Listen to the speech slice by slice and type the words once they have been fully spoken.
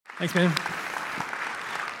Thanks, man.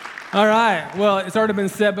 All right. Well, it's already been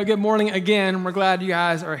said, but good morning again. We're glad you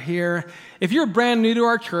guys are here. If you're brand new to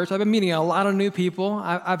our church, I've been meeting a lot of new people.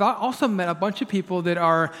 I've also met a bunch of people that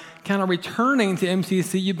are kind of returning to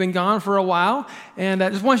MCC. You've been gone for a while, and I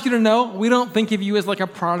just want you to know, we don't think of you as like a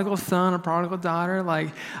prodigal son, a prodigal daughter.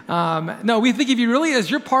 No, we think of you really as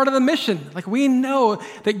you're part of the mission. Like, we know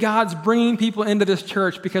that God's bringing people into this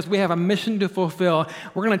church because we have a mission to fulfill.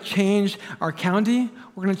 We're going to change our county.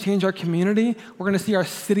 We're going to change our community. We're going to see our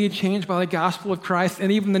city changed by the gospel of Christ,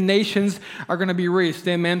 and even the nations are going to be reached,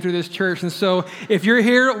 amen, through this church. And so if you're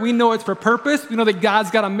here, we know it's for purpose. We know that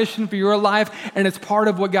God's got a mission for your life, and it's part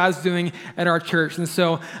of what God's doing at our church. And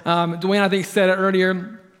so Dwayne, I think, said it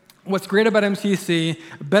earlier. What's great about MCC,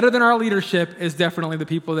 better than our leadership, is definitely the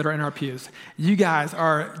people that are in our pews. You guys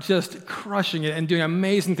are just crushing it and doing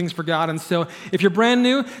amazing things for God. And so if you're brand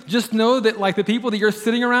new, just know that like the people that you're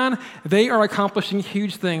sitting around, they are accomplishing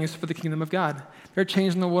huge things for the kingdom of God. They're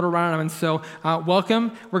changing the world around them. And so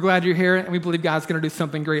welcome. We're glad you're here, and we believe God's going to do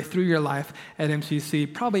something great through your life at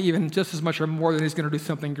MCC, probably even just as much or more than he's going to do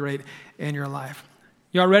something great in your life.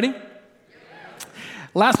 You all ready?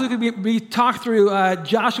 Last week, we talked through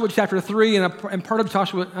Joshua chapter 3 and part of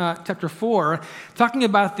Joshua chapter 4, talking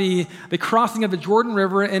about the crossing of the Jordan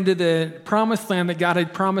River into the promised land that God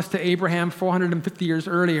had promised to Abraham 450 years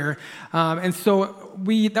earlier. And so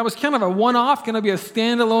that was kind of a one-off, going to be a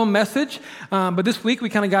standalone message. But this week, we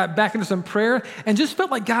kind of got back into some prayer and just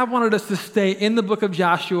felt like God wanted us to stay in the book of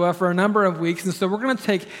Joshua for a number of weeks. And so we're going to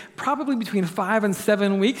take probably between 5 and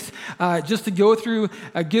 7 weeks just to go through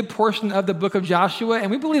a good portion of the book of Joshua. And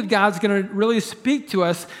we believe God's going to really speak to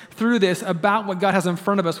us through this about what God has in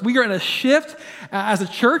front of us. We are in a shift as a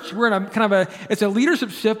church. We're in it's a leadership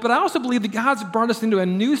shift, but I also believe that God's brought us into a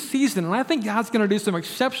new season. And I think God's going to do some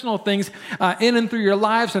exceptional things in and through your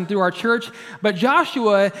lives and through our church. But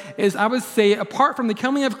Joshua is, I would say, apart from the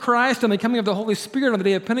coming of Christ and the coming of the Holy Spirit on the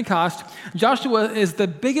day of Pentecost, Joshua is the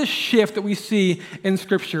biggest shift that we see in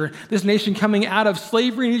Scripture. This nation coming out of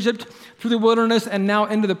slavery in Egypt through the wilderness and now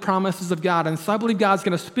into the promises of God. And so I believe God's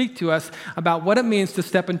going to speak to us about what it means to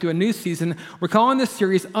step into a new season. We're calling this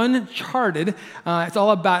series Uncharted. It's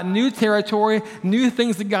all about new territory, new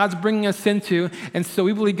things that God's bringing us into. And so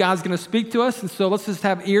we believe God's going to speak to us. And so let's just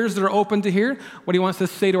have ears that are open to hear what he wants to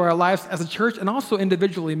say to our lives as a church and also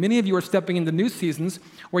individually. Many of you are stepping into new seasons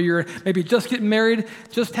where you're maybe just getting married,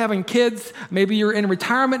 just having kids. Maybe you're in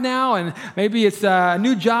retirement now, and maybe it's a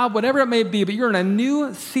new job, whatever it may be, but you're in a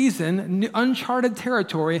new season, new uncharted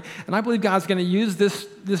territory, and I believe God's going to use this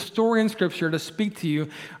story in Scripture to speak to you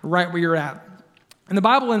right where you're at. In the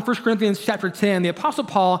Bible, in 1 Corinthians chapter 10, the Apostle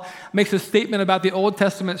Paul makes a statement about the Old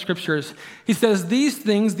Testament Scriptures. He says, these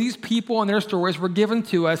things, these people and their stories were given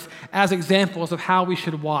to us as examples of how we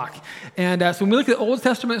should walk. And so when we look at Old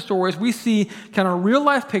Testament stories, we see kind of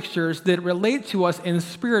real-life pictures that relate to us in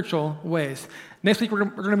spiritual ways. Next week, we're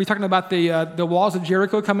going to be talking about the walls of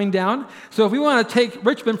Jericho coming down. So if we want to take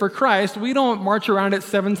Richmond for Christ, we don't march around it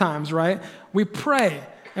 7 times, right? We pray,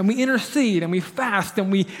 and we intercede, and we fast,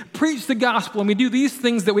 and we preach the gospel, and we do these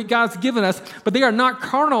things that God's given us, but they are not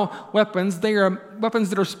carnal weapons. They are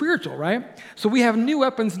weapons that are spiritual, right? So we have new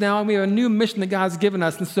weapons now, and we have a new mission that God's given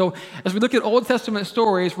us. And so as we look at Old Testament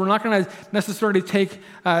stories, we're not going to necessarily take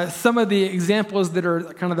some of the examples that are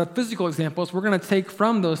kind of the physical examples. We're going to take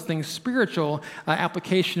from those things spiritual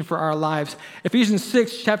application for our lives. Ephesians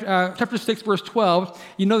 6, chapter 6, verse 12,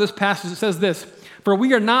 you know this passage. It says this, "For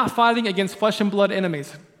we are not fighting against flesh and blood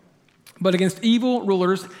enemies, but against evil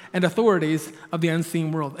rulers and authorities of the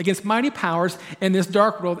unseen world, against mighty powers in this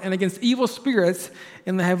dark world, and against evil spirits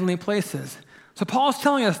in the heavenly places." So Paul's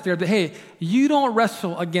telling us there that, hey, you don't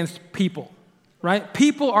wrestle against people, right?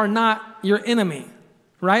 People are not your enemy,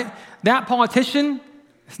 right? That politician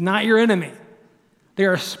is not your enemy.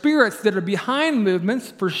 There are spirits that are behind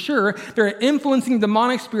movements, for sure. They're influencing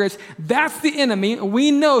demonic spirits. That's the enemy.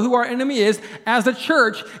 We know who our enemy is. As a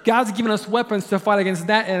church, God's given us weapons to fight against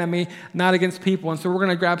that enemy, not against people. And so we're going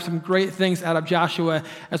to grab some great things out of Joshua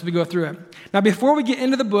as we go through it. Now, before we get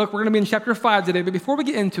into the book, we're going to be in chapter 5 today, but before we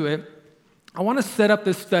get into it, I want to set up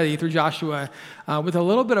this study through Joshua with a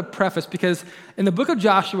little bit of preface, because in the book of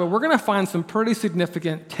Joshua, we're going to find some pretty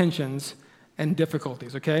significant tensions and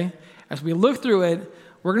difficulties, okay? As we look through it,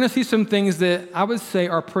 we're going to see some things that I would say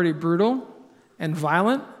are pretty brutal and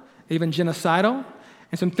violent, even genocidal,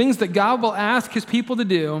 and some things that God will ask his people to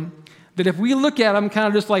do that if we look at them kind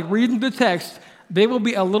of just like reading the text, they will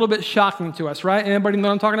be a little bit shocking to us, right? Anybody know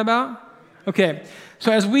what I'm talking about? Okay,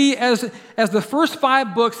 so as the first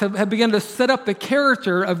 5 books have begun to set up the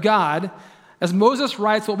character of God, as Moses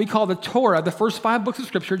writes what we call the Torah, the first 5 books of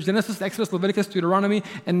Scripture, Genesis, Exodus, Leviticus, Deuteronomy,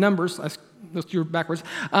 and Numbers, those 2 are backwards,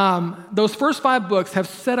 those first 5 books have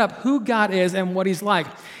set up who God is and what he's like.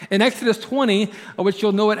 In Exodus 20, which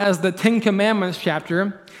you'll know it as the 10 Commandments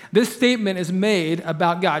chapter, this statement is made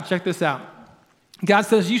about God. Check this out. God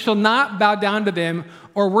says, "You shall not bow down to them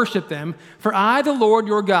or worship them, for I, the Lord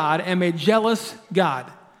your God, am a jealous God."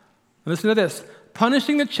 Listen to this.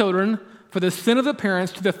 "Punishing the children for the sin of the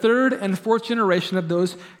parents to the 3rd and 4th generation of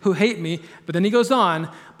those who hate me." But then he goes on,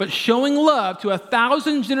 "but showing love to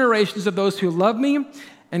 1,000 generations of those who love me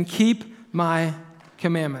and keep my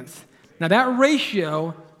commandments." Now that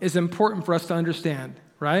ratio is important for us to understand,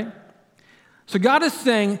 right? So God is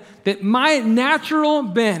saying that my natural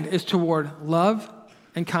bend is toward love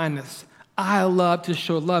and kindness. I love to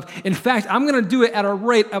show love. In fact, I'm going to do it at a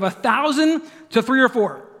rate of 1,000 to 3 or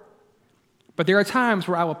 4. But there are times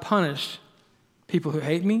where I will punish people who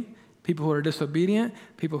hate me, people who are disobedient,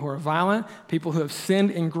 people who are violent, people who have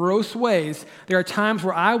sinned in gross ways. There are times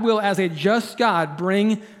where I will, as a just God,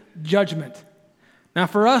 bring judgment. Now,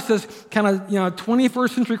 for us as kind of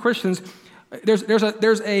 21st century Christians, there's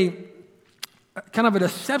a kind of a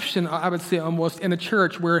deception, I would say almost, in the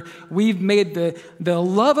church where we've made the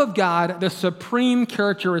love of God the supreme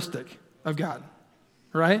characteristic of God,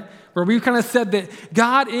 right? Where we've kind of said that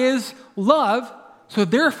God is love, so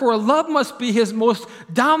therefore love must be his most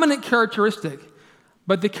dominant characteristic.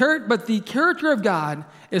 But the character of God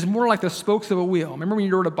is more like the spokes of a wheel. Remember when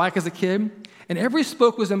you rode a bike as a kid? And every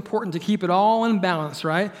spoke was important to keep it all in balance,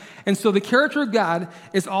 right? And so the character of God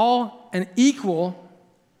is all an equal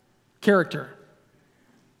character.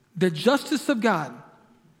 The justice of God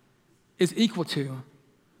is equal to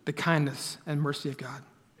the kindness and mercy of God,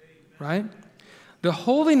 right? The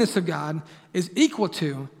holiness of God is equal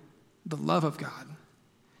to the love of God.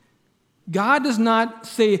 God does not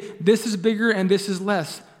say this is bigger and this is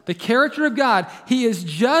less. The character of God, he is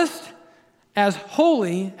just as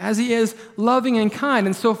holy as he is loving and kind.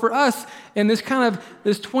 And so for us, in this kind of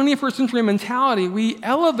this 21st century mentality, we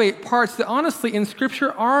elevate parts that honestly in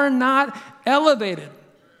Scripture are not elevated.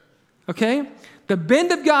 Okay? The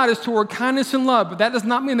bend of God is toward kindness and love, but that does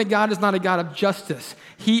not mean that God is not a God of justice.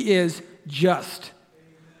 He is just.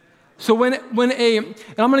 So and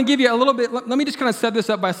I'm going to give you a little bit, let me just kind of set this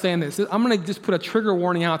up by saying this. I'm going to just put a trigger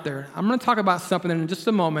warning out there. I'm going to talk about something in just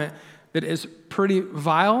a moment that is pretty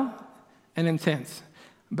vile and intense.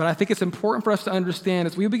 But I think it's important for us to understand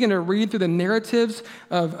as we begin to read through the narratives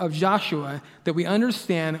of Joshua that we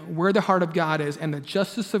understand where the heart of God is and the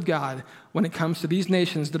justice of God when it comes to these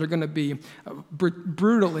nations that are going to be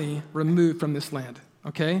brutally removed from this land,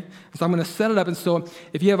 okay? So I'm going to set it up. And so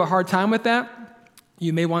if you have a hard time with that,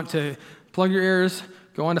 you may want to plug your ears,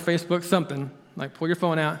 go onto Facebook, something, like pull your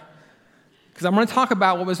phone out. Because I'm going to talk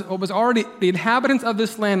about what was already the inhabitants of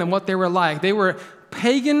this land and what they were like. They were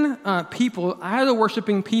pagan people,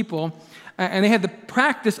 idol-worshiping people, and they had the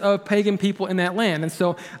practice of pagan people in that land. And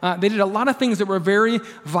so they did a lot of things that were very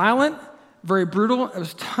violent, very brutal. There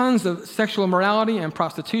was tons of sexual immorality and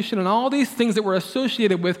prostitution and all these things that were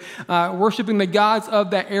associated with worshiping the gods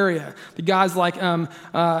of that area. The gods like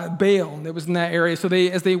Baal that was in that area. So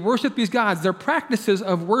as they worshiped these gods, their practices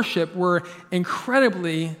of worship were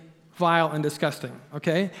incredibly vile and disgusting,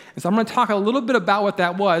 okay? And so I'm going to talk a little bit about what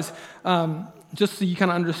that was, just so you kind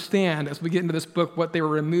of understand as we get into this book what they were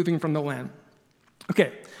removing from the land.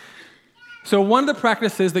 Okay, so one of the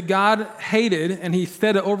practices that God hated, and he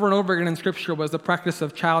said it over and over again in Scripture, was the practice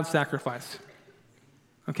of child sacrifice.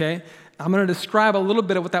 Okay, I'm going to describe a little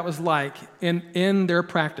bit of what that was like in their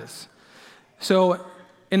practice. So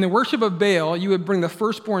in the worship of Baal, you would bring the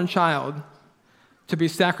firstborn child to be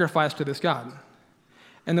sacrificed to this god.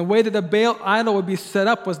 And the way that the Baal idol would be set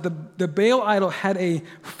up was the Baal idol had a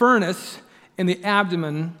furnace in the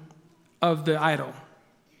abdomen of the idol.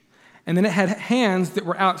 And then it had hands that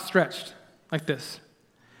were outstretched like this.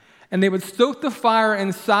 And they would stoke the fire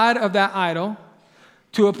inside of that idol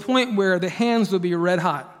to a point where the hands would be red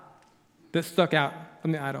hot that stuck out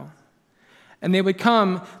from the idol. And they would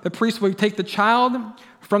the priest would take the child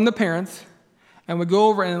from the parents and would go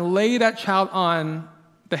over and lay that child on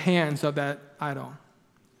the hands of that idol.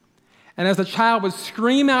 And as the child would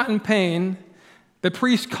scream out in pain, the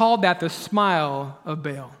priest called that the smile of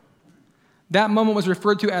Baal. That moment was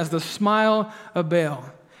referred to as the smile of Baal.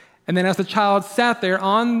 And then as the child sat there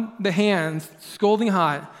on the hands, scalding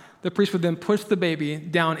hot, the priest would then push the baby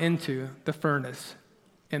down into the furnace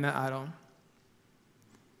in that idol.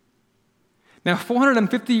 Now,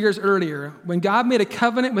 450 years earlier, when God made a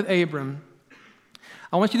covenant with Abram,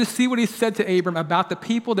 I want you to see what he said to Abram about the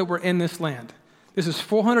people that were in this land. This is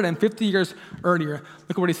 450 years earlier.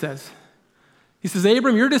 Look at what he says. He says,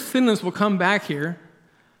 Abram, your descendants will come back here,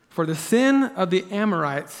 for the sin of the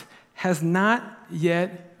Amorites has not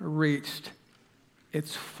yet reached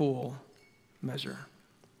its full measure.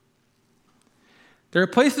 There are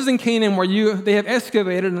places in Canaan where they have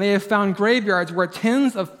excavated and they have found graveyards where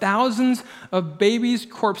tens of thousands of babies'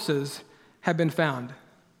 corpses have been found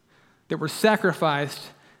that were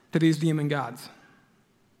sacrificed to these demon gods.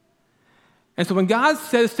 And so when God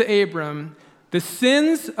says to Abram, the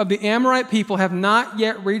sins of the Amorite people have not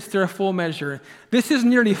yet reached their full measure, this is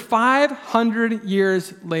nearly 500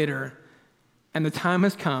 years later, and the time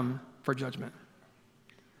has come for judgment.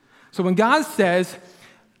 So when God says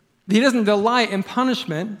He doesn't delight in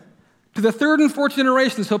punishment, to the third and fourth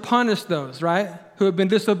generations, He'll punish those, right, who have been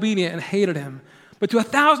disobedient and hated Him. But to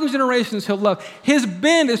 1,000 generations, He'll love. His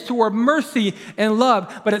bend is toward mercy and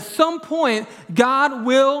love. But at some point, God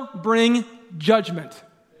will bring judgment.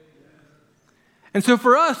 And so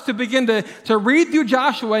for us to begin to read through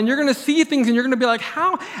Joshua, and you're going to see things, and you're going to be like,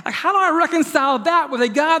 how do I reconcile that with a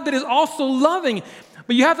God that is also loving?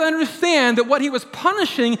 But you have to understand that what He was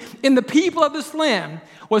punishing in the people of this land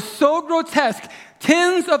was so grotesque.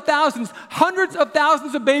 Tens of thousands, hundreds of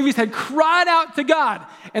thousands of babies had cried out to God,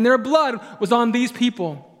 and their blood was on these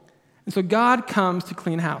people. And so God comes to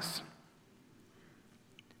clean house.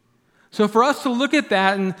 So for us to look at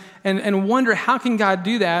that and wonder, how can God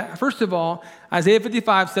do that? First of all, Isaiah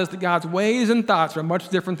 55 says that God's ways and thoughts are much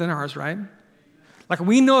different than ours, right? Like,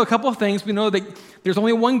 we know a couple of things. We know that there's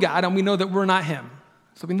only one God, and we know that we're not Him.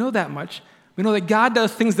 So we know that much. We know that God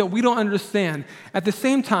does things that we don't understand. At the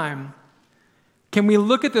same time, can we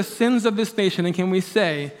look at the sins of this nation and can we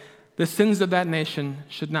say the sins of that nation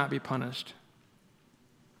should not be punished?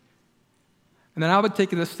 And then I would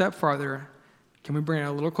take it a step farther. Can we bring it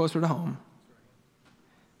a little closer to home?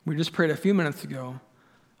 We just prayed a few minutes ago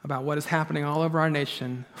about what is happening all over our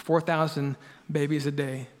nation. 4,000 babies a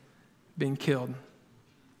day being killed.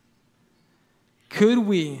 Could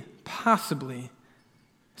we possibly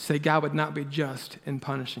say God would not be just in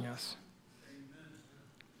punishing us?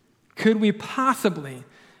 Could we possibly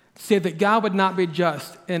say that God would not be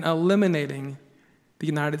just in eliminating the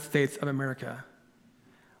United States of America?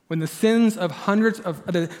 When the sins of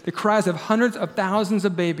the cries of hundreds of thousands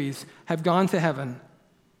of babies have gone to heaven,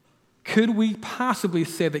 could we possibly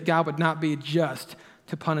say that God would not be just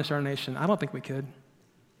to punish our nation? I don't think we could.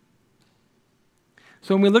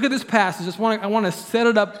 So when we look at this passage, I want to set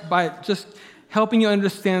it up by just helping you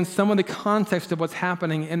understand some of the context of what's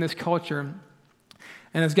happening in this culture.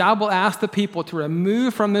 And as God will ask the people to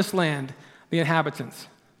remove from this land the inhabitants,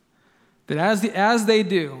 that as they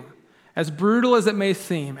do, as brutal as it may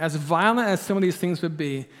seem, as violent as some of these things would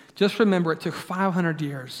be, just remember it took 500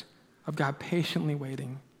 years of God patiently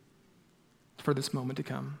waiting for this moment to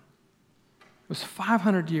come. It was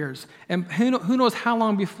 500 years. And who knows how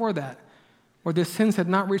long before that, where the sins had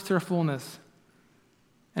not reached their fullness.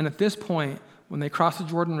 And at this point, when they cross the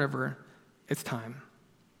Jordan River, it's time.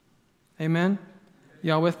 Amen?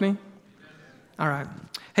 Y'all with me? All right.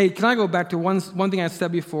 Hey, can I go back to one thing I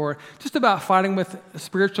said before, just about fighting with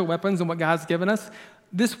spiritual weapons and what God's given us?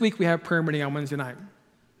 This week we have prayer meeting on Wednesday night.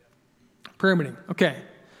 Prayer meeting. Okay.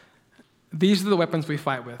 These are the weapons we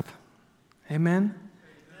fight with. Amen?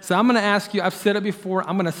 So I'm going to ask you, I've said it before,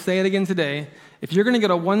 I'm going to say it again today. If you're going to go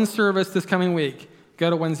to one service this coming week, go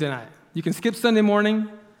to Wednesday night. You can skip Sunday morning.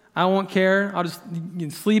 I won't care. You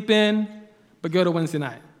can sleep in, but go to Wednesday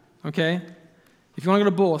night. Okay? If you want to go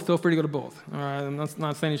to both, feel free to go to both. All right, I'm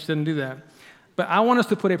not saying you shouldn't do that. But I want us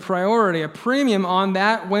to put a priority, a premium on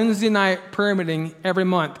that Wednesday night prayer meeting every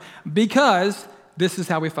month, because this is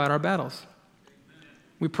how we fight our battles.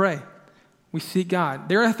 We pray. We seek God.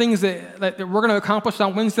 There are things that we're going to accomplish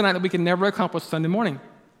on Wednesday night that we can never accomplish Sunday morning.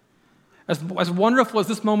 As wonderful as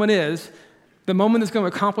this moment is, the moment that's going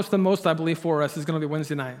to accomplish the most, I believe, for us is going to be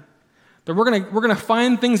Wednesday night. That we're going to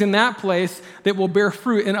find things in that place that will bear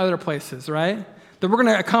fruit in other places, right? That we're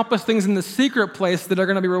going to accomplish things in the secret place that are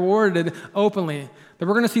going to be rewarded openly. That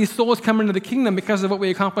we're going to see souls come into the kingdom because of what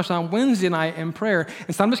we accomplished on Wednesday night in prayer.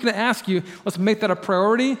 And so I'm just going to ask you, let's make that a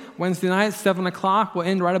priority. Wednesday night, 7 o'clock. We'll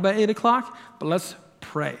end right about 8 o'clock. But let's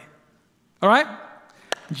pray. All right?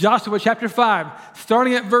 Joshua chapter 5,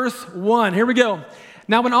 starting at verse 1. Here we go.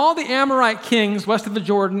 Now when all the Amorite kings west of the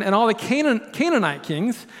Jordan and all the Canaanite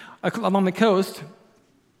kings along the coast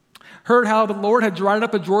heard how the Lord had dried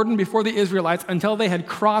up the Jordan before the Israelites until they had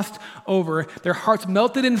crossed over, their hearts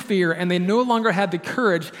melted in fear, and they no longer had the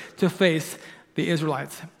courage to face the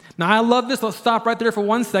Israelites. Now, I love this. Let's stop right there for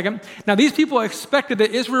 1 second. Now, these people expected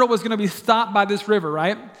that Israel was going to be stopped by this river,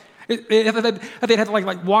 right? if they'd had to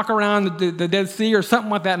like walk around the Dead Sea or something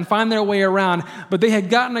like that and find their way around. But they had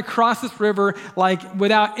gotten across this river like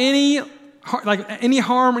without any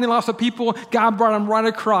harm, any loss of people. God brought them right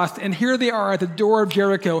across. And here they are at the door of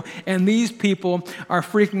Jericho. And these people are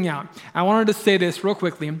freaking out. I wanted to say this real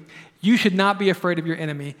quickly. You should not be afraid of your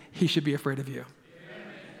enemy. He should be afraid of you.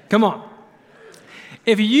 Come on.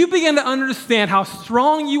 If you begin to understand how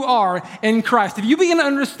strong you are in Christ, if you begin to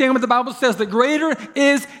understand what the Bible says, that greater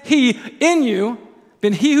is He in you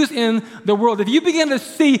than he who's in the world. If you begin to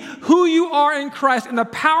see who you are in Christ and the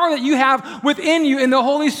power that you have within you in the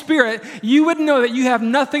Holy Spirit, you would know that you have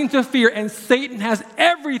nothing to fear and Satan has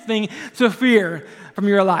everything to fear from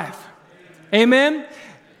your life. Amen?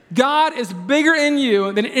 God is bigger in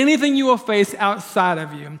you than anything you will face outside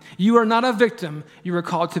of you. You are not a victim. You are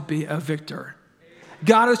called to be a victor.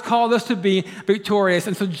 God has called us to be victorious.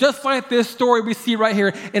 And so just like this story we see right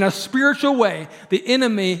here, in a spiritual way, the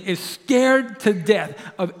enemy is scared to death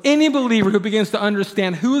of any believer who begins to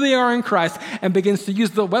understand who they are in Christ and begins to use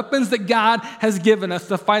the weapons that God has given us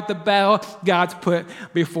to fight the battle God's put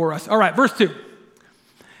before us. All right, verse 2.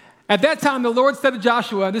 At that time, the Lord said to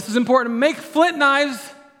Joshua, this is important, make flint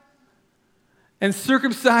knives and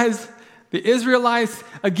circumcise the Israelites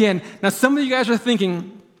again. Now, some of you guys are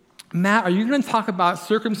thinking, Matt, are you going to talk about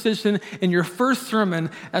circumcision in your first sermon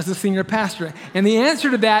as the senior pastor? And the answer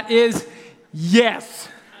to that is yes.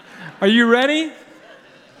 Are you ready?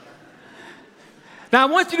 Now, I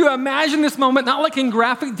want you to imagine this moment, not like in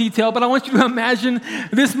graphic detail, but I want you to imagine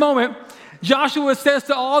this moment. Joshua says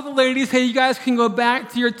to all the ladies, hey, you guys can go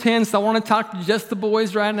back to your tents. I want to talk to just the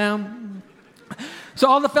boys right now. So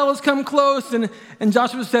all the fellows come close, and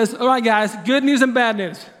Joshua says, all right, guys, good news and bad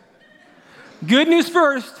news. Good news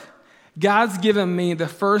first. God's given me the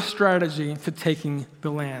first strategy to taking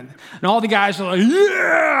the land. And all the guys are like,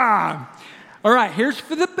 yeah! All right, here's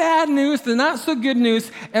for the bad news, the not so good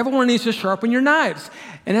news. Everyone needs to sharpen your knives.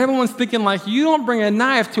 And everyone's thinking like, you don't bring a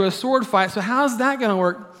knife to a sword fight, so how's that going to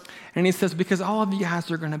work? And he says, because all of you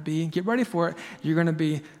guys are going to be, get ready for it, you're going to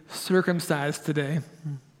be circumcised today.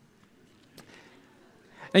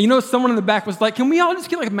 And you know, someone in the back was like, can we all just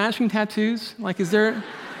get like matching tattoos? Like, is there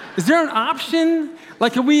an option?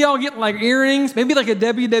 Like, can we all get like earrings? Maybe like a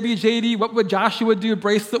WWJD, what would Joshua do, a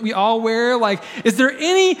bracelet we all wear? Like, is there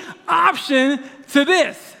any option to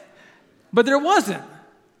this? But there wasn't.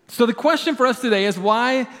 So the question for us today is,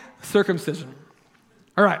 why circumcision?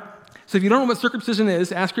 All right. So if you don't know what circumcision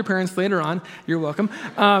is, ask your parents later on. You're welcome.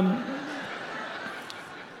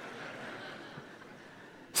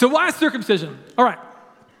 So why circumcision? All right.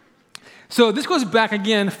 So this goes back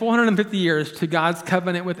again 450 years to God's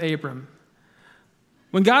covenant with Abram.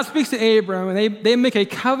 When God speaks to Abram and they make a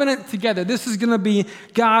covenant together, this is going to be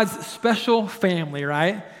God's special family,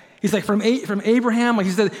 right? He's like from Abraham, like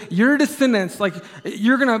he said, your descendants, like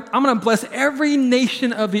I'm going to bless every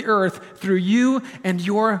nation of the earth through you and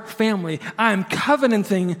your family. I am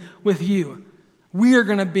covenanting with you. We are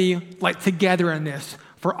going to be like together in this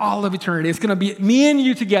for all of eternity. It's going to be me and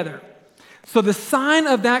you together. So the sign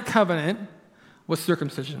of that covenant was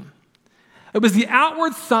circumcision. It was the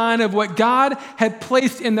outward sign of what God had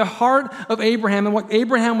placed in the heart of Abraham and what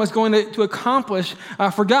Abraham was going to accomplish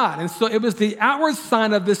for God. And so it was the outward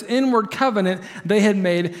sign of this inward covenant they had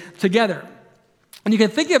made together. And you can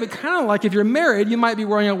think of it kind of like if you're married, you might be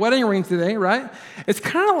wearing a wedding ring today, right? It's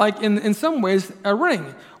kind of like, in some ways, a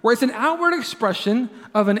ring, where it's an outward expression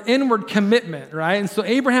of an inward commitment, right? And so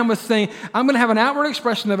Abraham was saying, I'm going to have an outward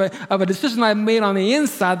expression of a decision I've made on the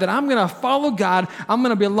inside that I'm going to follow God. I'm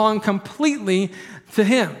going to belong completely to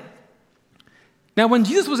Him. Now, when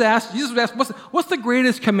Jesus was asked, what's the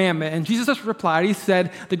greatest commandment? And Jesus replied, he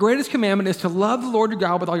said, the greatest commandment is to love the Lord your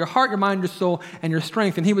God with all your heart, your mind, your soul, and your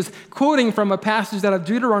strength. And he was quoting from a passage out of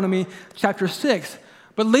Deuteronomy chapter 6.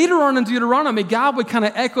 But later on in Deuteronomy, God would kind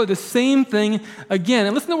of echo the same thing again.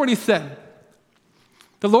 And listen to what he said.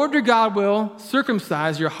 The Lord your God will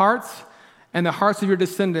circumcise your hearts and the hearts of your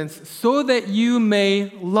descendants so that you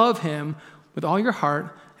may love him with all your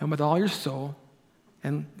heart and with all your soul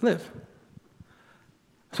and live.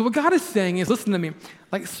 So what God is saying is, listen to me,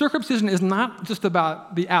 like circumcision is not just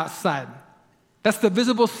about the outside. That's the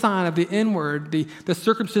visible sign of the inward, the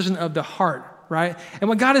circumcision of the heart, right? And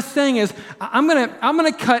what God is saying is, I'm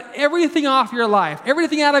gonna cut everything off your life,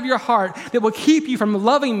 everything out of your heart that will keep you from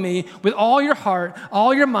loving me with all your heart,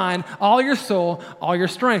 all your mind, all your soul, all your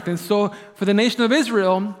strength. And so for the nation of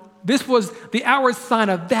Israel, this was the outward sign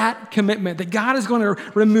of that commitment, that God is going to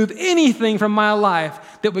remove anything from my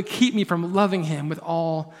life that would keep me from loving him with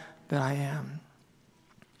all that I am.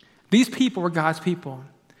 These people were God's people.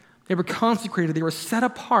 They were consecrated. They were set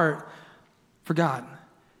apart for God.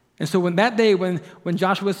 And so when that day, when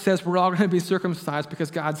Joshua says we're all going to be circumcised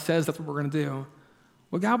because God says that's what we're going to do,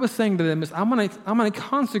 what God was saying to them is, I'm going to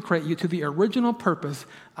consecrate you to the original purpose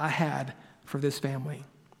I had for this family.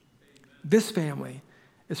 This family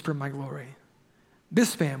is for my glory.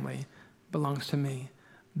 This family belongs to me.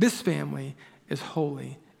 This family is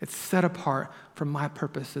holy. It's set apart for my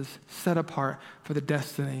purposes, set apart for the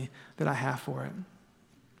destiny that I have for it.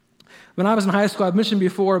 When I was in high school, I've mentioned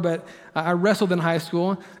before, but I wrestled in high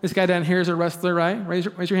school. This guy down here is a wrestler, right? Raise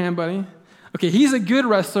your hand, buddy. Okay, he's a good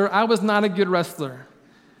wrestler. I was not a good wrestler.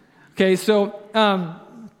 Okay, so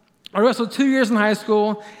I wrestled 2 years in high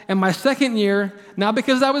school, and my second year, not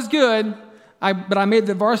because I was good, but I made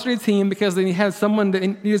the varsity team because they had someone that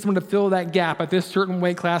needed someone to fill that gap at this certain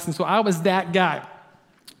weight class, and so I was that guy.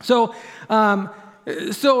 So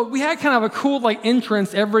we had kind of a cool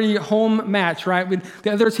entrance every home match, right?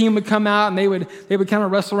 The other team would come out and they would kind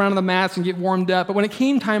of wrestle around on the mats and get warmed up. But when it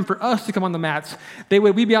came time for us to come on the mats,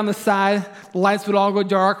 we'd be on the side. The lights would all go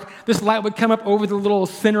dark. This light would come up over the little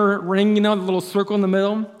center ring, the little circle in the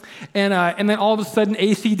middle, and then all of a sudden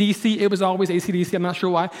AC/DC. It was always AC/DC. I'm not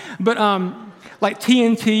sure why, but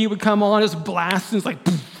TNT would come on, just blast, and it's like.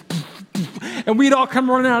 Poof, and we'd all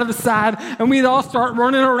come running out of the side, and we'd all start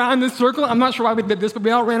running around the circle. I'm not sure why we did this, but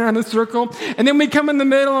we all ran around the circle. And then we'd come in the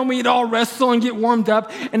middle, and we'd all wrestle and get warmed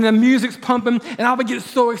up, and the music's pumping, and I would get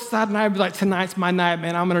so excited, and I'd be like, tonight's my night,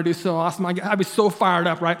 man. I'm going to do so awesome. I'd be so fired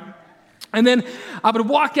up, right? And then I would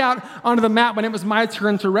walk out onto the mat when it was my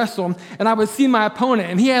turn to wrestle, and I would see my opponent,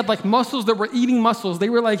 and he had muscles that were eating muscles. They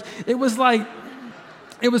were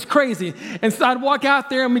it was crazy. And so I'd walk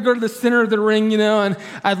out there and we'd go to the center of the ring, and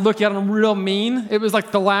I'd look at him real mean. It was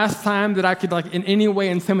the last time that I could in any way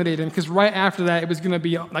intimidate him, because right after that it was going to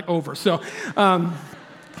be over. So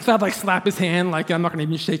I'd slap his hand, I'm not going to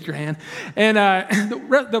even shake your hand. And the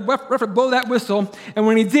ref would blow that whistle, and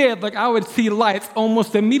when he did, I would see lights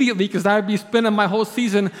almost immediately, because I would be spending my whole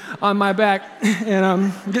season on my back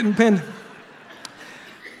and getting pinned.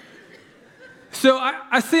 So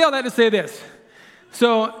I say all that to say this.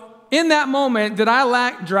 So in that moment, did I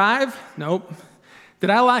lack drive? Nope. Did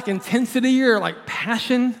I lack intensity or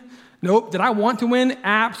passion? Nope. Did I want to win?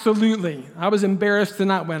 Absolutely. I was embarrassed to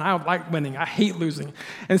not win. I like winning. I hate losing.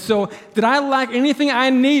 And so did I lack anything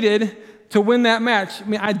I needed to win that match? I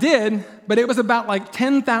mean, I did, but it was about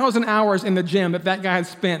 10,000 hours in the gym that guy had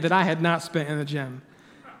spent that I had not spent in the gym.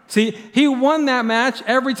 See, he won that match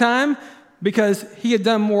every time because he had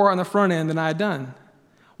done more on the front end than I had done.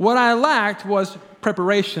 What I lacked was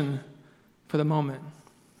preparation for the moment.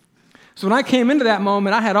 So when I came into that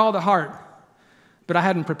moment, I had all the heart, but I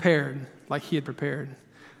hadn't prepared like he had prepared.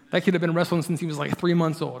 That kid had been wrestling since he was 3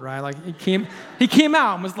 months old, right? He came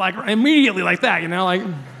out and was immediately like that,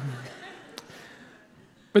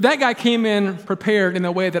 But that guy came in prepared in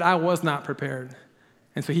a way that I was not prepared,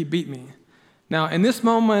 and so he beat me. Now, in this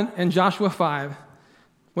moment in Joshua 5,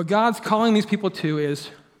 what God's calling these people to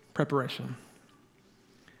is preparation.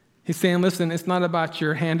 He's saying, listen, it's not about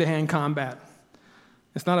your hand-to-hand combat.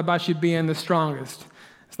 It's not about you being the strongest.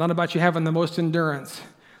 It's not about you having the most endurance.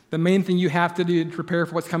 The main thing you have to do to prepare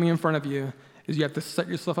for what's coming in front of you is you have to set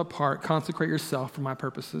yourself apart, consecrate yourself for my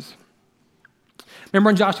purposes.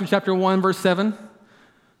 Remember in Joshua chapter 1, verse 7?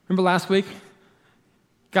 Remember last week?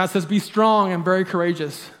 God says, be strong and very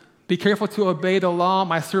courageous. Be careful to obey the law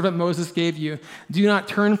my servant Moses gave you. Do not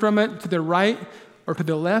turn from it to the right or to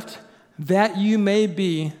the left, that you may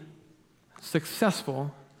be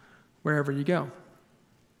successful wherever you go.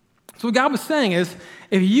 So what God was saying is,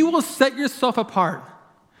 if you will set yourself apart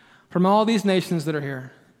from all these nations that are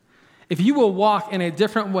here, if you will walk in a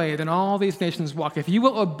different way than all these nations walk, if you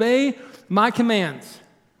will obey my commands,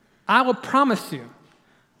 I will promise you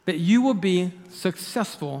that you will be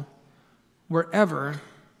successful wherever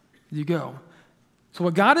you go. So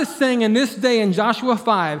what God is saying in this day in Joshua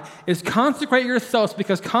 5 is consecrate yourselves,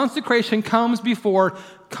 because consecration comes before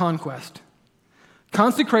conquest.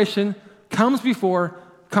 Consecration comes before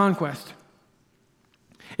conquest.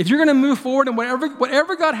 If you're going to move forward in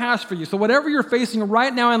whatever God has for you, so whatever you're facing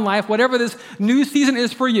right now in life, whatever this new season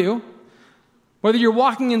is for you, whether you're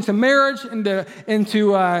walking into marriage,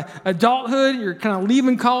 into adulthood, you're kind of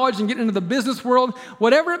leaving college and getting into the business world,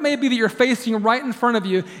 whatever it may be that you're facing right in front of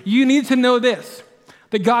you, you need to know this,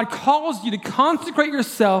 that God calls you to consecrate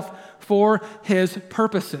yourself for his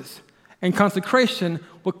purposes. And consecration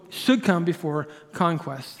should come before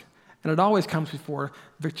conquest. And it always comes before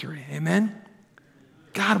victory. Amen?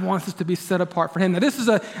 God wants us to be set apart for him. Now, this is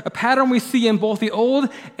a pattern we see in both the Old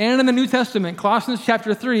and in the New Testament. Colossians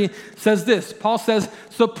chapter 3 says this. Paul says,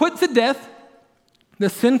 so put to death the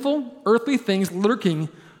sinful earthly things lurking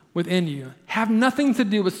within you have nothing to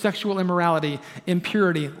do with sexual immorality,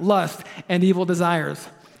 impurity, lust, and evil desires.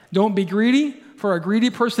 Don't be greedy, for a greedy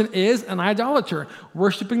person is an idolater,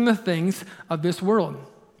 worshiping the things of this world.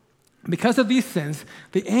 Because of these sins,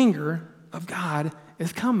 the anger of God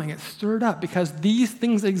is coming. It's stirred up because these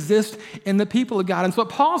things exist in the people of God. And so what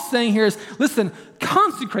Paul's saying here is, listen,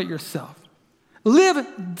 consecrate yourself. Live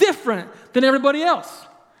different than everybody else.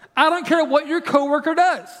 I don't care what your coworker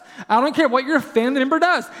does. I don't care what your family member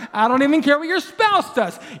does. I don't even care what your spouse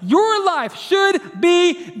does. Your life should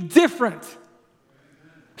be different.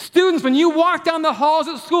 Students, when you walk down the halls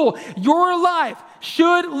at school, your life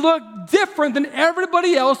should look different than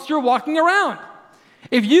everybody else you're walking around.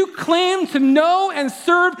 If you claim to know and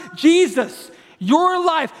serve Jesus, your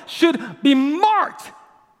life should be marked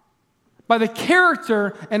by the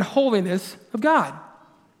character and holiness of God.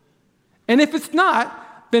 And if it's not,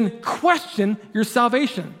 then question your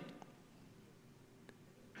salvation.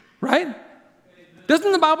 Right?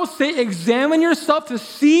 Doesn't the Bible say, examine yourself to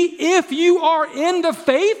see if you are in the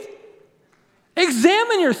faith?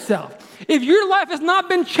 Examine yourself. If your life has not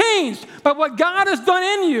been changed by what God has done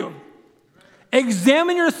in you,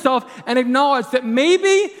 examine yourself and acknowledge that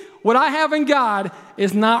maybe what I have in God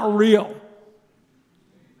is not real.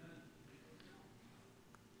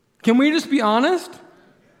 Can we just be honest?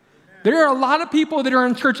 There are a lot of people that are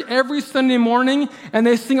in church every Sunday morning and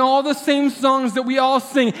they sing all the same songs that we all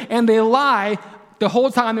sing, and they lie the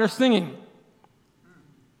whole time they're singing.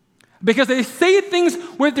 Because they say things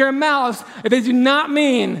with their mouths that they do not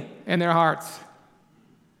mean in their hearts.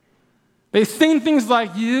 They sing things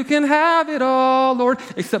like, you can have it all, Lord,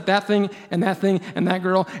 except that thing and that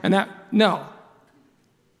girl and that. No.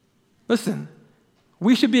 Listen,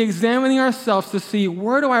 we should be examining ourselves to see,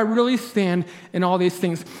 where do I really stand in all these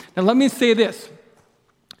things? Now, let me say this.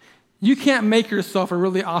 You can't make yourself a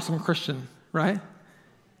really awesome Christian, right?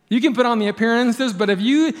 You can put on the appearances, but if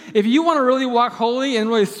you want to really walk holy and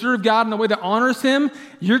really serve God in a way that honors Him,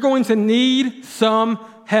 you're going to need some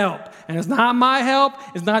help. And it's not my help.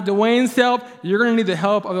 It's not Dwayne's help. You're going to need the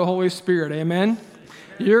help of the Holy Spirit. Amen?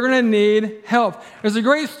 You're going to need help. There's a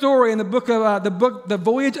great story in the book of The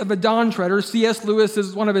Voyage of the Dawn Treader. C.S. Lewis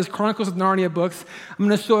is one of his Chronicles of Narnia books. I'm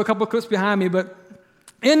going to show a couple of clips behind me, but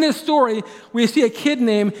in this story, we see a kid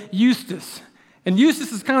named Eustace. And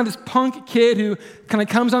Eustace is kind of this punk kid who kind of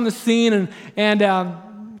comes on the scene, and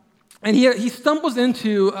he stumbles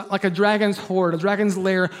into like a dragon's hoard, a dragon's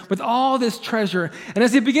lair with all this treasure. And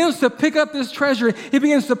as he begins to pick up this treasure, he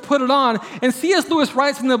begins to put it on. And C.S. Lewis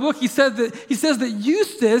writes in the book, he says that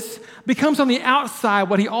Eustace becomes on the outside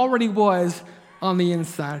what he already was on the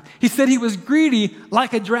inside. He said he was greedy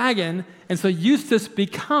like a dragon, and so Eustace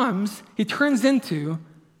turns into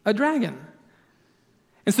a dragon.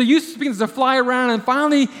 And so Eustace begins to fly around, and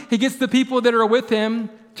finally he gets the people that are with him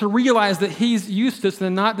to realize that he's Eustace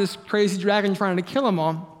and not this crazy dragon trying to kill them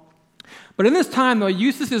all. But in this time, though,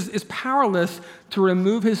 Eustace is powerless to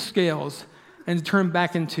remove his scales and to turn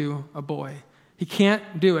back into a boy. He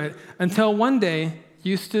can't do it until one day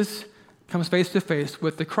Eustace comes face to face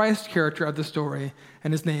with the Christ character of the story,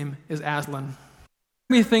 and his name is Aslan.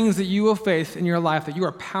 Many things that you will face in your life that you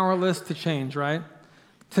are powerless to change, right?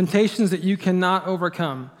 Temptations that you cannot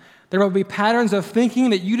overcome. There will be patterns of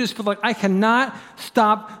thinking that you just feel like, I cannot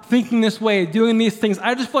stop thinking this way, doing these things.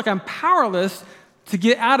 I just feel like I'm powerless to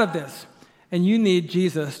get out of this. And you need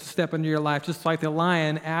Jesus to step into your life, just like the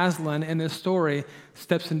lion, Aslan, in this story,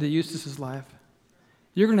 steps into Eustace's life.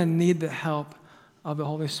 You're going to need the help of the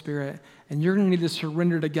Holy Spirit, and you're going to need to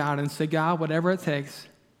surrender to God and say, God, whatever it takes,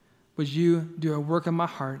 would you do a work in my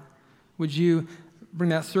heart? Would you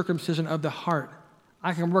bring that circumcision of the heart?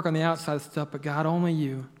 I can work on the outside stuff, but God, only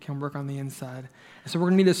you can work on the inside. And so we're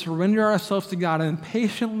going to need to surrender ourselves to God and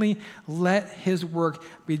patiently let His work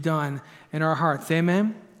be done in our hearts.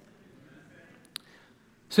 Amen?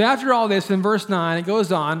 So after all this, in verse 9, it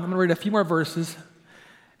goes on. I'm going to read a few more verses.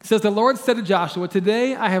 It says, the Lord said to Joshua,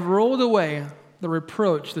 today I have rolled away the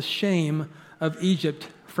reproach, the shame of Egypt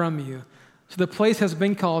from you. So the place has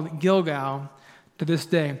been called Gilgal to this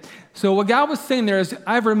day. So what God was saying there is,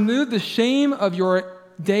 I've removed the shame of your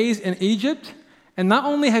days in Egypt, and not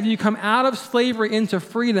only have you come out of slavery into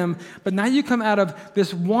freedom, but now you come out of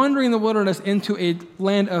this wandering in the wilderness into a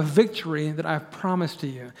land of victory that I've promised to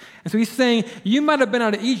you. And so he's saying, you might have been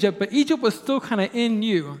out of Egypt, but Egypt was still kind of in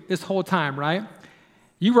you this whole time, right?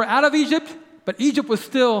 You were out of Egypt, but Egypt was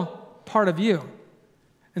still part of you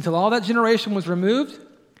until all that generation was removed.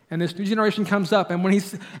 And this new generation comes up, and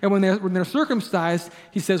when they're circumcised,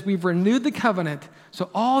 he says, we've renewed the covenant, so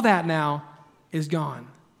all that now is gone.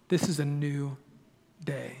 This is a new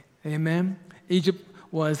day. Amen? Egypt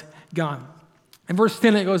was gone. In verse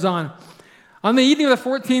 10, it goes on. On the evening of the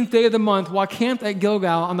 14th day of the month, while camped at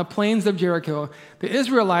Gilgal on the plains of Jericho, the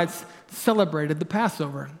Israelites celebrated the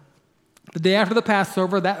Passover. The day after the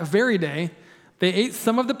Passover, that very day, they ate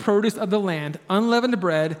some of the produce of the land, unleavened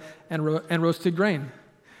bread and roasted grain.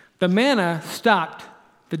 The manna stopped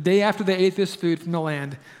the day after they ate this food from the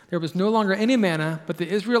land. There was no longer any manna for the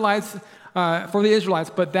Israelites,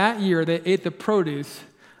 but that year they ate the produce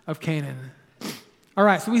of Canaan. All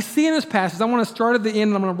right, so we see in this passage, I want to start at the end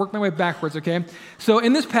and I'm going to work my way backwards, okay? So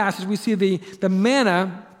in this passage, we see the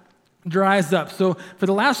manna dries up. So for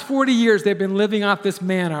the last 40 years, they've been living off this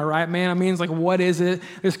manna, right? Manna means like, what is it?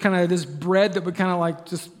 This kind of this bread that would kind of like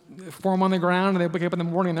just form on the ground, and they wake up in the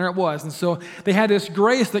morning, and there it was. And so they had this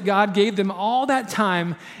grace that God gave them all that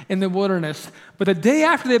time in the wilderness. But the day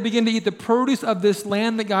after they begin to eat the produce of this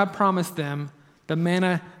land that God promised them, the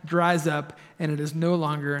manna dries up, and it is no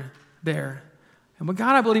longer there. And what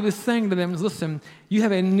God, I believe, is saying to them is, listen, you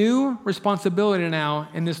have a new responsibility now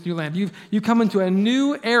in this new land. You've come into a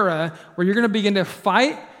new era where you're going to begin to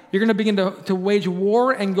fight. You're going to begin to wage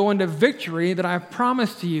war and go into victory that I've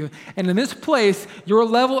promised to you. And in this place, your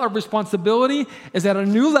level of responsibility is at a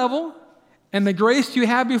new level, and the grace you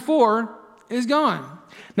had before is gone.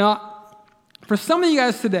 Now, for some of you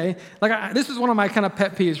guys today, this is one of my kind of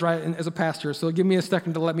pet peeves, right, as a pastor, so give me a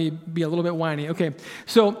second to let me be a little bit whiny. Okay,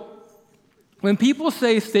 so when people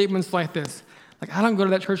say statements like this, like, I don't go to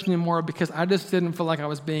that church anymore because I just didn't feel like I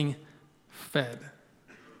was being fed.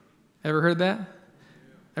 Ever heard that?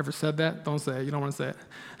 Ever said that? Don't say it. You don't want to say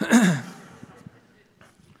it.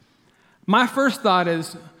 My first thought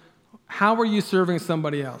is, how are you serving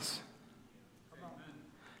somebody else?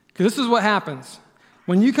 Because this is what happens.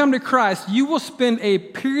 When you come to Christ, you will spend a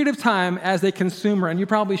period of time as a consumer, and you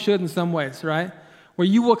probably should in some ways, right? Where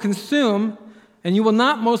you will consume, and you will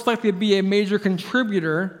not most likely be a major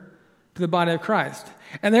contributor to the body of Christ.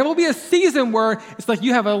 And there will be a season where it's like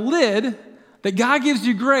you have a lid that God gives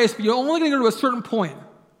you grace, but you're only going to go to a certain point.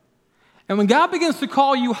 And when God begins to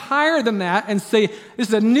call you higher than that and say, this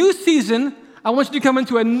is a new season, I want you to come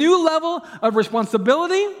into a new level of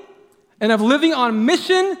responsibility and of living on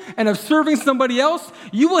mission and of serving somebody else,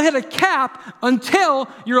 you will hit a cap until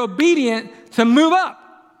you're obedient to move up.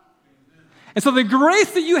 And so the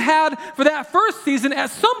grace that you had for that first season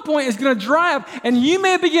at some point is going to dry up, and you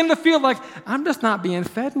may begin to feel like, I'm just not being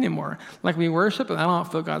fed anymore. Like we worship, and I don't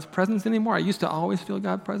feel God's presence anymore. I used to always feel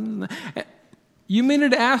God's presence. You may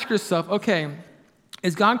need to ask yourself, okay,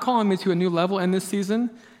 is God calling me to a new level in this season,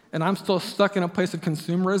 and I'm still stuck in a place of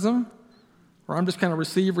consumerism, or I'm just kind of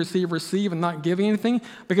receive, and not giving anything?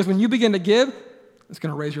 Because when you begin to give, it's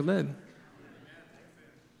going to raise your lid.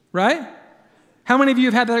 Right? How many of you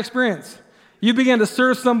have had that experience? You begin to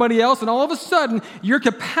serve somebody else, and all of a sudden, your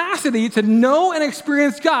capacity to know and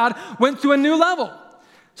experience God went to a new level.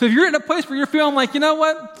 So if you're in a place where you're feeling like, you know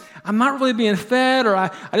what, I'm not really being fed, or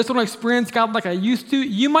I just want to experience God like I used to,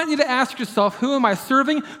 you might need to ask yourself, who am I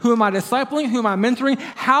serving? Who am I discipling? Who am I mentoring?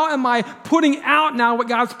 How am I putting out now what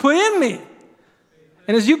God's put in me?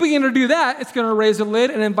 And as you begin to do that, it's going to raise the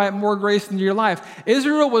lid and invite more grace into your life.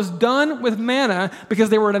 Israel was done with manna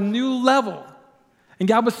because they were at a new level. And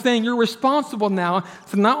God was saying, you're responsible now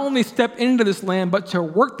to not only step into this land, but to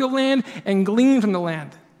work the land and glean from the land.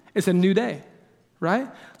 It's a new day, right?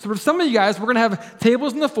 So for some of you guys, we're going to have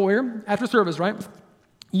tables in the foyer after service, right?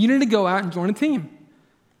 You need to go out and join a team.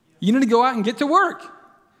 You need to go out and get to work.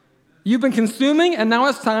 You've been consuming, and now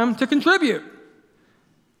it's time to contribute.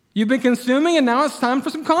 You've been consuming, and now it's time for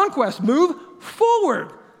some conquest. Move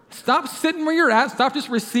forward. Stop sitting where you're at. Stop just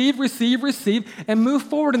receive, and move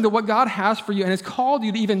forward into what God has for you and has called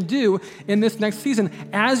you to even do in this next season.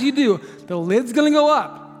 As you do, the lid's going to go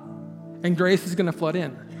up, and grace is going to flood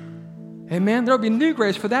in. Amen? There will be new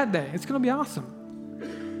grace for that day. It's going to be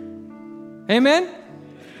awesome. Amen?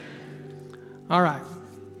 All right.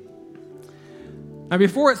 Now,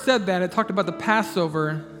 before it said that, it talked about the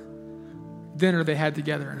Passover dinner they had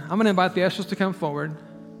together. I'm going to invite the ushers to come forward.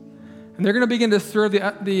 And they're going to begin to serve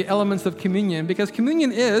the elements of communion, because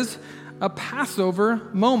communion is a Passover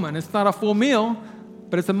moment. It's not a full meal,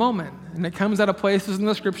 but it's a moment. And it comes out of places in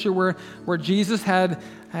the scripture where Jesus had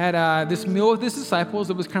this meal with his disciples.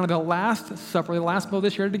 It was kind of the last supper, the last meal they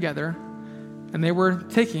shared together. And they were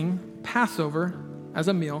taking Passover as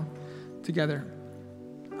a meal together.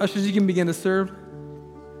 Ushers, you can begin to serve.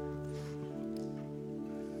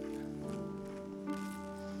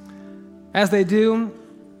 As they do,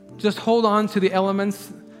 just hold on to the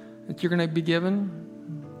elements that you're going to be given.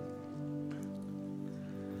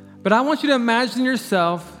 But I want you to imagine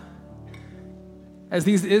yourself as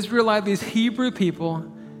these Hebrew people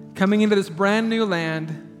coming into this brand new land,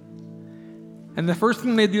 And the first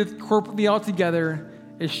thing they do corporately all together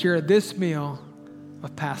is share this meal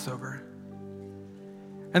of Passover.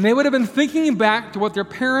 And they would have been thinking back to what their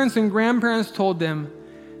parents and grandparents told them,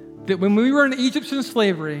 that when we were in Egyptian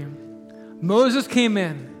slavery, Moses came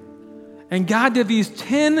in and God did these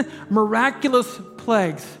 10 miraculous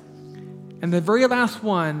plagues. And the very last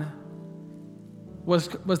one was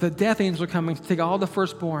the death angel coming to take all the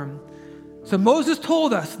firstborn. So Moses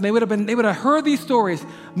told us, and they would have heard these stories.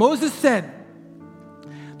 Moses said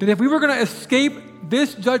that if we were going to escape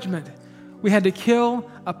this judgment, we had to kill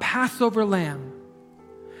a Passover lamb.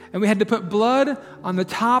 And we had to put blood on the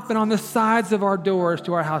top and on the sides of our doors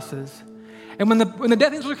to our houses. And when the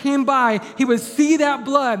death angel came by, he would see that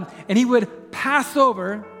blood and he would pass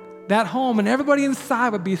over that home and everybody inside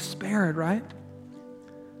would be spared, right?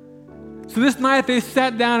 So this night they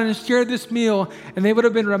sat down and shared this meal and they would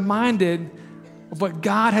have been reminded of what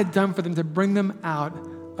God had done for them to bring them out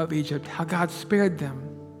of Egypt, how God spared them,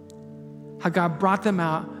 how God brought them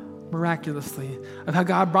out miraculously, of how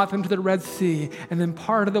God brought them to the Red Sea and then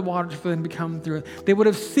parted the waters for them to come through. They would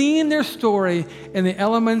have seen their story in the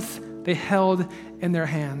elements they held in their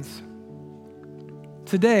hands.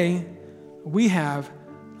 Today, we have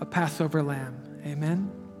a Passover lamb. Amen?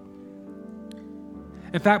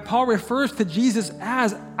 In fact, Paul refers to Jesus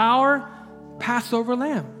as our Passover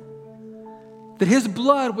lamb, that his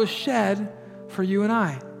blood was shed for you and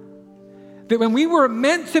I. That when we were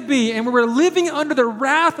meant to be and we were living under the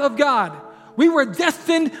wrath of God, we were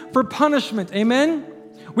destined for punishment. Amen?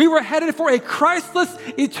 We were headed for a Christless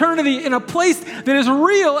eternity in a place that is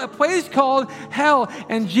real, a place called hell.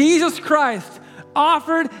 And Jesus Christ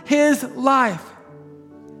offered his life.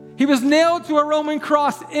 He was nailed to a Roman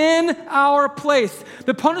cross in our place.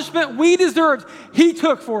 The punishment we deserved, he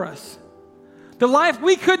took for us. The life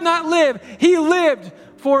we could not live, he lived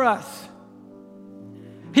for us.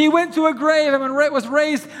 He went to a grave and was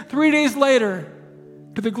raised 3 days later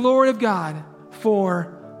to the glory of God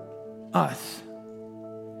for us.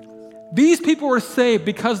 These people were saved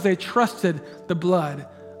because they trusted the blood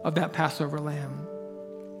of that Passover lamb.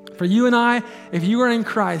 For you and I, if you are in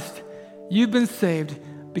Christ, you've been saved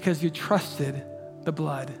because you trusted the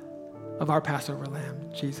blood of our Passover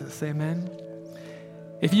lamb, Jesus. Amen.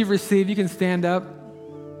 If you've received, you can stand up.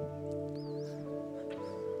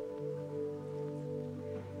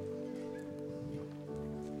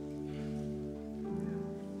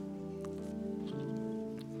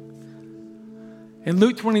 In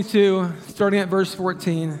Luke 22, starting at verse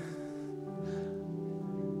 14,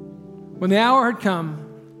 when the hour had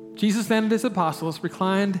come, Jesus and his apostles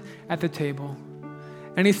reclined at the table.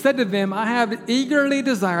 And he said to them, I have eagerly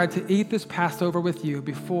desired to eat this Passover with you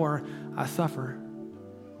before I suffer.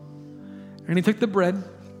 And he took the bread,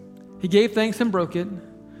 he gave thanks and broke it,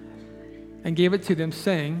 and gave it to them,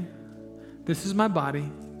 saying, this is my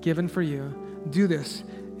body given for you. Do this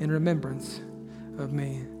in remembrance of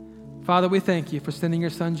me. Father, we thank you for sending your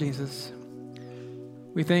son, Jesus.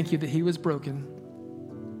 We thank you that he was broken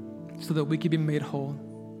so that we could be made whole.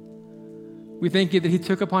 We thank you that he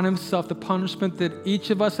took upon himself the punishment that each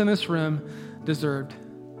of us in this room deserved.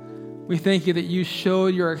 We thank you that you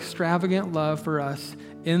showed your extravagant love for us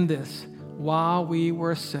in this. While we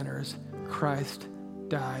were sinners, Christ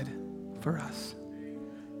died for us.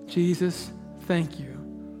 Jesus, thank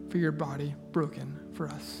you for your body broken for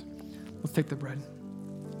us. Let's take the bread.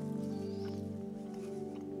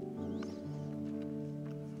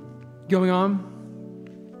 Going on,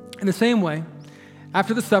 in the same way,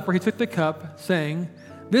 after the supper, he took the cup, saying,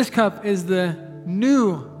 this cup is the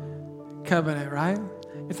new covenant, right?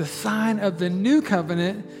 It's a sign of the new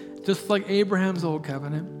covenant, just like Abraham's old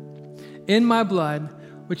covenant, in my blood,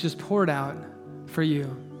 which is poured out for you.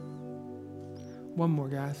 One more,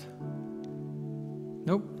 guys.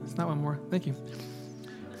 Nope, it's not one more. Thank you.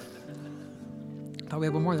 Thought we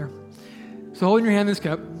had one more there. So hold in your hand this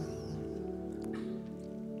cup.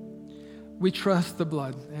 We trust the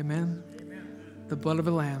blood, amen? The blood of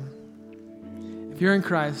the Lamb. If you're in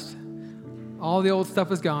Christ, all the old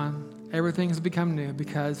stuff is gone. Everything has become new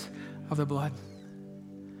because of the blood.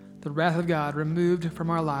 The wrath of God removed from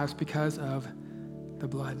our lives because of the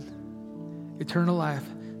blood. Eternal life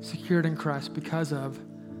secured in Christ because of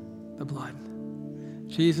the blood.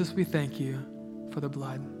 Jesus, we thank you for the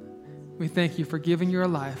blood. We thank you for giving your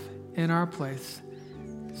life in our place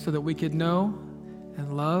so that we could know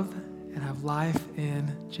and love and have life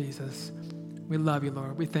in Jesus. We love you,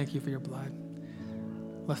 Lord. We thank you for your blood.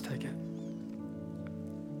 Let's take it.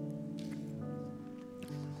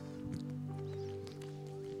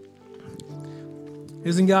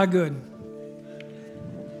 Isn't God good?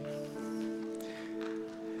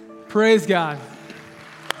 Praise God.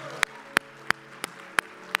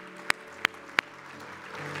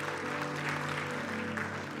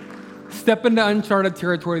 step into uncharted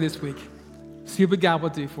territory this week. See what God will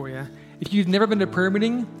do for you. If you've never been to prayer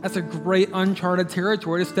meeting, that's a great uncharted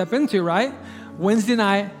territory to step into, right? Wednesday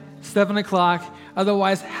night, 7 o'clock.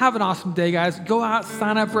 Otherwise, have an awesome day, guys. Go out,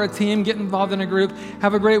 sign up for a team, get involved in a group.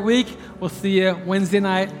 Have a great week. We'll see you Wednesday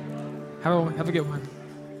night. Have a good one.